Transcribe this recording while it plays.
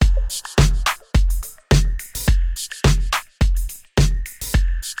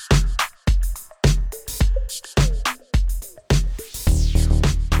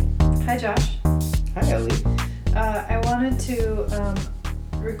wanted to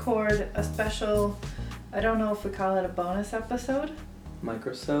record a special, I don't know if we call it a bonus episode.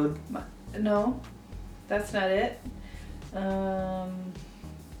 Microsode? No, that's not it.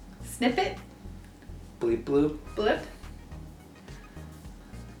 Snippet? Bleep bloop? Blip?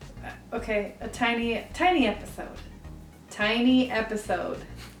 Okay, a tiny episode. Tiny episode.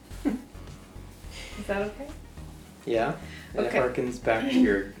 Is that okay? Yeah. It Okay. harkens back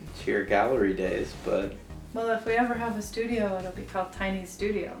to your gallery days, but... Well, if we ever have a studio, it'll be called Tiny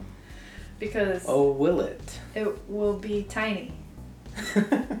Studio. Because Oh, will it? it will be tiny.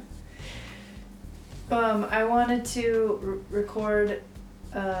 I wanted to record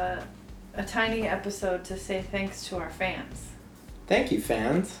a tiny episode to say thanks to our fans. Thank you,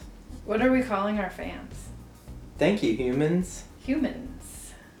 fans. What are we calling our fans? Thank you, humans.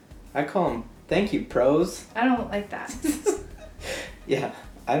 Humans. I call them thank you, pros. I don't like that. Yeah,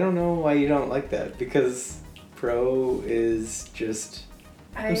 I don't know why you don't like that, because pro is just...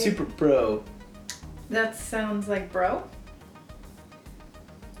 I'm super pro. That sounds like bro.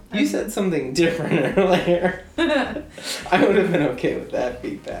 You said something different earlier. I would have been okay with that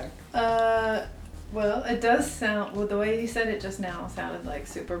feedback. Well, it does sound, well, the way you said it just now sounded like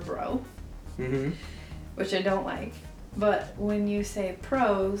super bro. Mm-hmm. Which I don't like. But when you say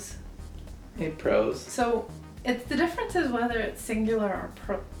pros... Hey, pros. So, it's the difference is whether it's singular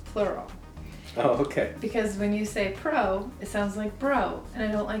or plural. Oh, okay. Because when you say pro, it sounds like bro, and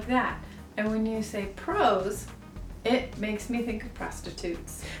I don't like that. And when you say pros, it makes me think of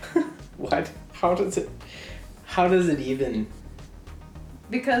prostitutes. What? How does it even...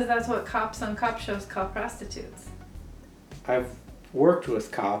 Because that's what cops on cop shows call prostitutes. I've worked with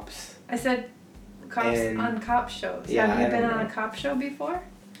cops. I said cops And- on cop shows. Yeah, Have you I been don't on know. a cop show before?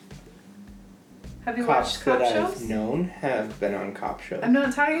 Have you Cops watched cop that shows? I've known have been on cop shows. I'm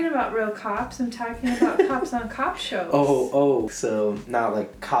not talking about real cops. I'm talking about cops on cop shows. Oh, so not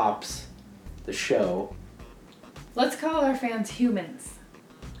like Cops, the show. Let's call our fans humans.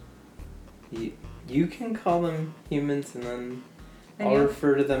 You can call them humans, and then And I'll you-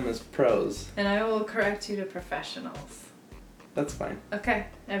 refer to them as pros. And I will correct you to professionals. That's fine. Okay,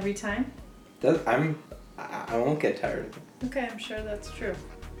 every time? I won't get tired of it. Okay, I'm sure that's true.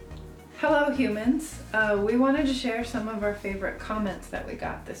 Hello, humans. We wanted to share some of our favorite comments that we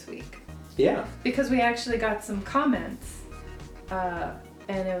got this week. Yeah. Because we actually got some comments,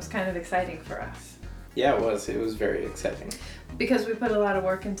 and it was kind of exciting for us. Yeah, it was. It was very exciting. Because we put a lot of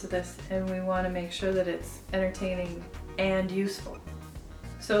work into this, and we want to make sure that it's entertaining and useful.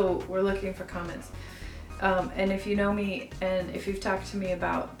 So we're looking for comments. And if you know me, and if you've talked to me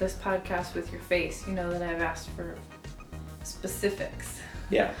about this podcast with your face, you know that I've asked for specifics.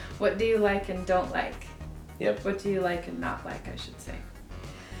 Yeah. What do you like and don't like? Yep. What do you like and not like, I should say.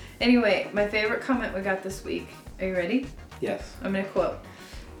 Anyway, my favorite comment we got this week. Are you ready? Yes. I'm going to quote.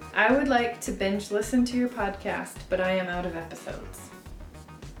 I would like to binge listen to your podcast, but I am out of episodes.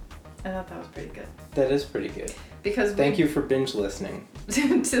 I thought that was pretty good. That is pretty good. Because Thank you for binge listening.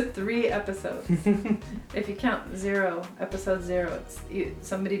 to 3 episodes. If you count episode 0,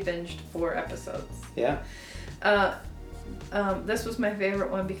 somebody binged 4 episodes. Yeah. This was my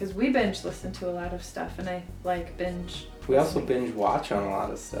favorite one because we binge listen to a lot of stuff, and I like binge. We also listening. binge watch on a lot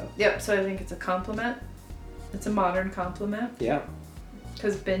of stuff. Yep, so I think it's a compliment. It's a modern compliment. Yeah.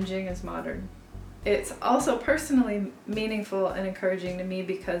 Because binging is modern. It's also personally meaningful and encouraging to me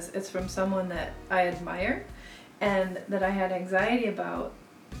because it's from someone that I admire and that I had anxiety about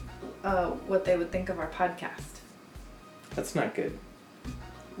what they would think of our podcast. That's not good.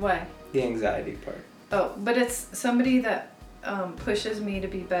 Why? The anxiety part. Oh, but it's somebody that pushes me to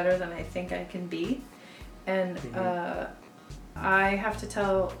be better than I think I can be. And I have to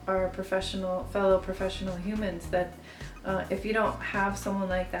tell our fellow professional humans that if you don't have someone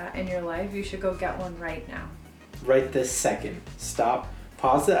like that in your life, you should go get one right now. Right this second. Stop.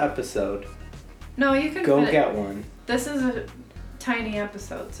 Pause the episode. No, you can Go get one. This is a tiny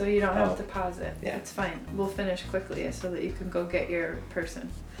episode, so you don't have Oh. to pause it. Yeah. It's fine. We'll finish quickly so that you can go get your person.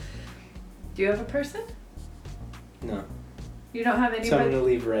 Do you have a person? No. You don't have So I'm anybody? going to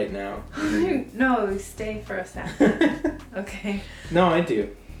leave right now. No, stay for a second. Okay. No, I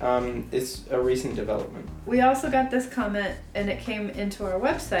do. It's a recent development. We also got this comment, and it came into our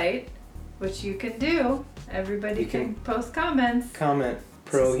website, which you can do. Everybody You can can post comments. Comment.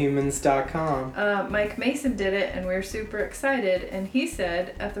 Prohumans.com. Mike Mason did it, and we're super excited. And he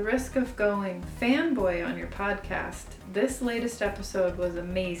said, at the risk of going fanboy on your podcast, this latest episode was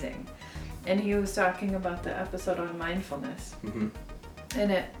amazing. And he was talking about the episode on mindfulness. Mm-hmm.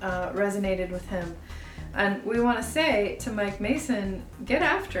 And it resonated with him. And we want to say to Mike Mason, get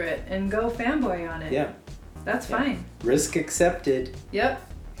after it and go fanboy on it. Yeah. That's fine. Risk accepted. Yep.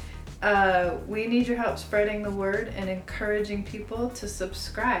 We need your help spreading the word and encouraging people to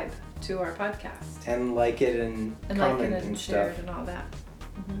subscribe to our podcast. And like it and comment like it and share stuff. it and all that.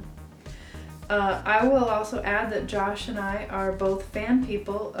 I will also add that Josh and I are both fan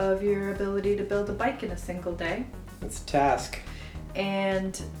people of your ability to build a bike in a single day. It's a task.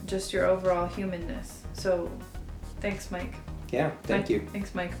 And just your overall humanness. So, thanks, Mike. Yeah, thank you.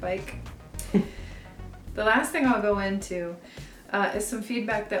 Thanks, Mike Bike. The last thing I'll go into is some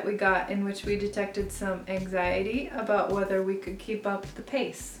feedback that we got in which we detected some anxiety about whether we could keep up the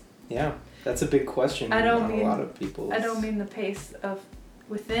pace. Yeah, that's a big question on a lot of people. I don't mean the pace of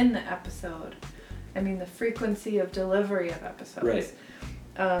within the episode. I mean the frequency of delivery of episodes.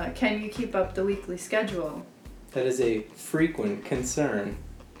 Right. Can you keep up the weekly schedule? That is a frequent concern.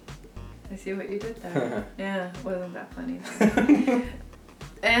 I see what you did there. Yeah, wasn't that funny?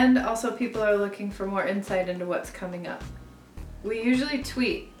 And also people are looking for more insight into what's coming up. We usually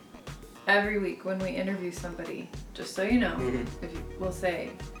tweet every week when we interview somebody, just so you know. We'll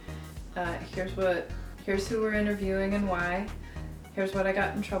say, here's who we're interviewing and why. Here's what I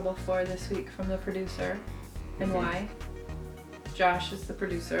got in trouble for this week from the producer and why. Josh is the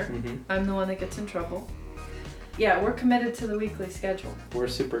producer. I'm the one that gets in trouble. Yeah, we're committed to the weekly schedule. We're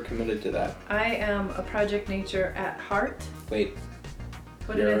super committed to that. I am a Project Nature at heart. Wait.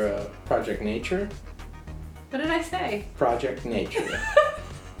 What You're did I say? Project Nature? What did I say? Project Nature.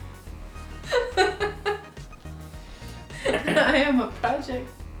 I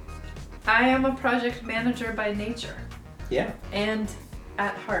am a project manager by nature. Yeah. And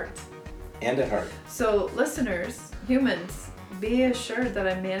at heart. And at heart. So listeners, humans, be assured that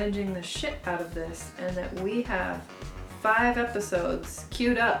I'm managing the shit out of this and that we have 5 episodes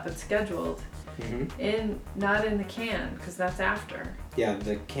queued up and scheduled. Not in the can, because that's after. Yeah,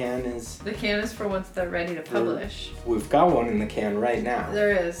 the can is for once they're ready to publish. We've got one in the can right now.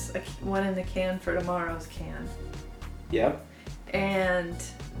 There is one in the can for tomorrow's can. Yep. And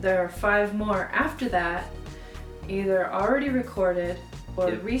there are 5 more after that, either already recorded or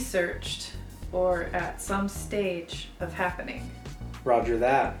researched or at some stage of happening. Roger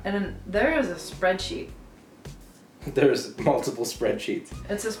that. And then there is a spreadsheet. There's multiple spreadsheets.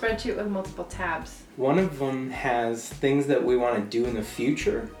 It's a spreadsheet with multiple tabs. One of them has things that we want to do in the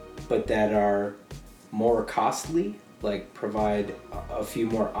future, but that are more costly, like provide a few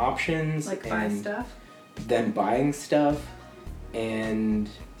more options. Like buy stuff? Than buying stuff. And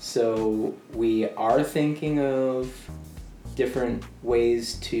so we are thinking of different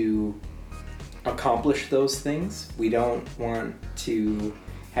ways to accomplish those things. We don't want to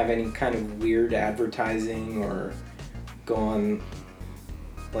have any kind of weird advertising or go on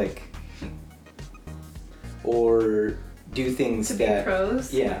or do things to that... be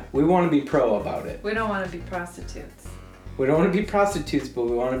pros? Yeah, we want to be pro about it. We don't want to be prostitutes. We don't want to be prostitutes, but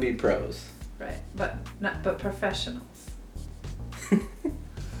we want to be pros. Right, but professionals.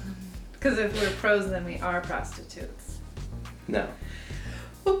 Because if we're pros, then we are prostitutes. No.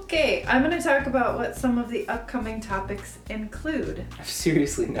 Okay, I'm going to talk about what some of the upcoming topics include. I've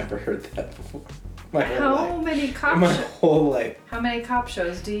seriously never heard that before. My How many cop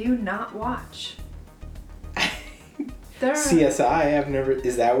shows do you not watch? CSI, I've never...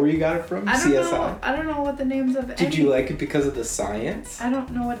 Is that where you got it from? CSI? I don't know what the names of Did you like it because of the science? I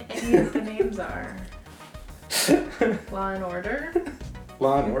don't know what any of the names are. Law and Order?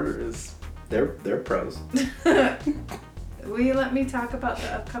 Law and Order is... They're pros. Will you let me talk about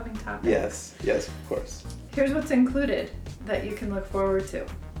the upcoming topics? Yes, of course. Here's what's included that you can look forward to.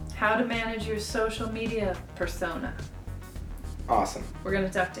 How to manage your social media persona. Awesome. We're going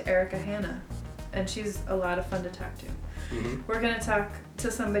to talk to Erica Hanna, and she's a lot of fun to talk to. We're going to talk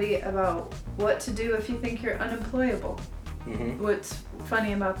to somebody about what to do if you think you're unemployable. What's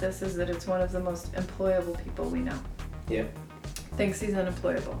funny about this is that it's one of the most employable people we know. Yep. Thinks he's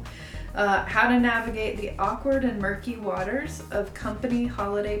unemployable. How to navigate the awkward and murky waters of company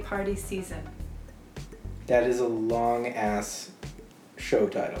holiday party season. That is a long-ass show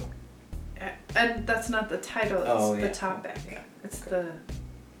title. And that's not the title, it's the topic. Yeah. It's okay.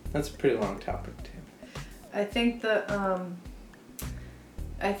 That's a pretty long topic, too. I think the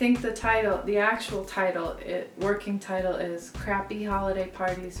title, the actual title, working title is Crappy Holiday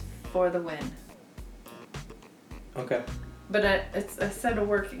Parties for the Win. Okay. But I said a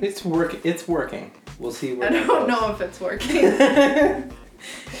working. It's working. We'll see where I don't know if it's working.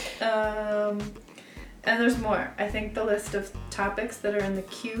 And there's more. I think the list of topics that are in the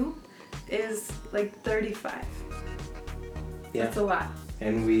queue is like 35. Yeah. That's a lot.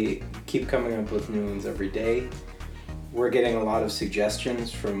 And we keep coming up with new ones every day. We're getting a lot of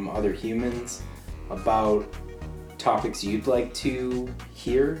suggestions from other humans about topics you'd like to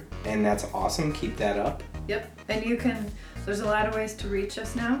hear, and that's awesome. Keep that up. Yep. And there's a lot of ways to reach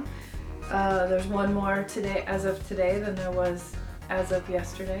us now. There's one more today, as of today, than there was as of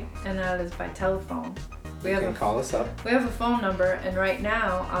yesterday, and that is by telephone. You can call us up. We have a phone number, and right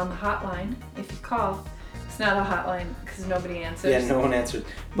now on the hotline, if you call, it's not a hotline because nobody answers. Yeah, no one answers.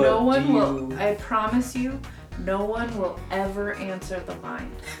 But no one will. I promise you, no one will ever answer the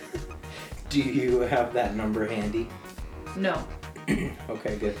line. Do you have that number handy? No.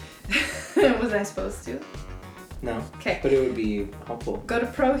 Okay, good. Was I supposed to? No. Okay. But it would be helpful. Go to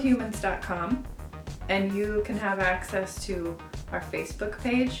prohumans.com, and you can have access to our Facebook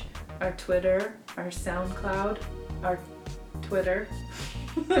page, our Twitter, our SoundCloud, our Twitter.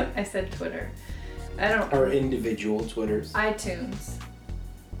 I said Twitter. Our individual Twitters. iTunes.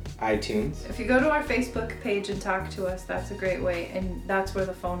 If you go to our Facebook page and talk to us, that's a great way, and that's where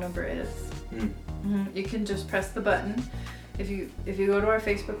the phone number is. You can just press the button. If you go to our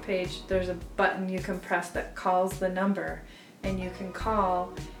Facebook page, there's a button you can press that calls the number, and you can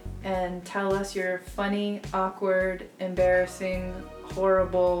call and tell us your funny, awkward, embarrassing,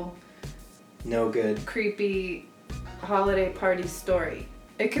 horrible, no good, creepy holiday party story.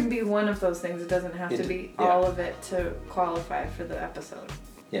 It can be one of those things. It doesn't have to be all of it to qualify for the episode.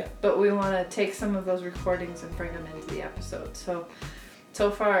 Yeah. But we want to take some of those recordings and bring them into the episode. So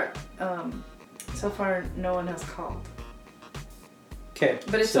far, no one has called. Okay.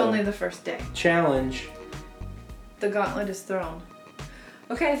 But it's only the first day. Challenge. The gauntlet is thrown.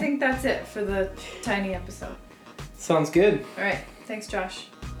 Okay, I think that's it for the tiny episode. Sounds good. All right. Thanks, Josh.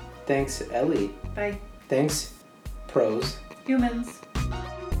 Thanks, Ellie. Bye. Thanks, pros. Humans.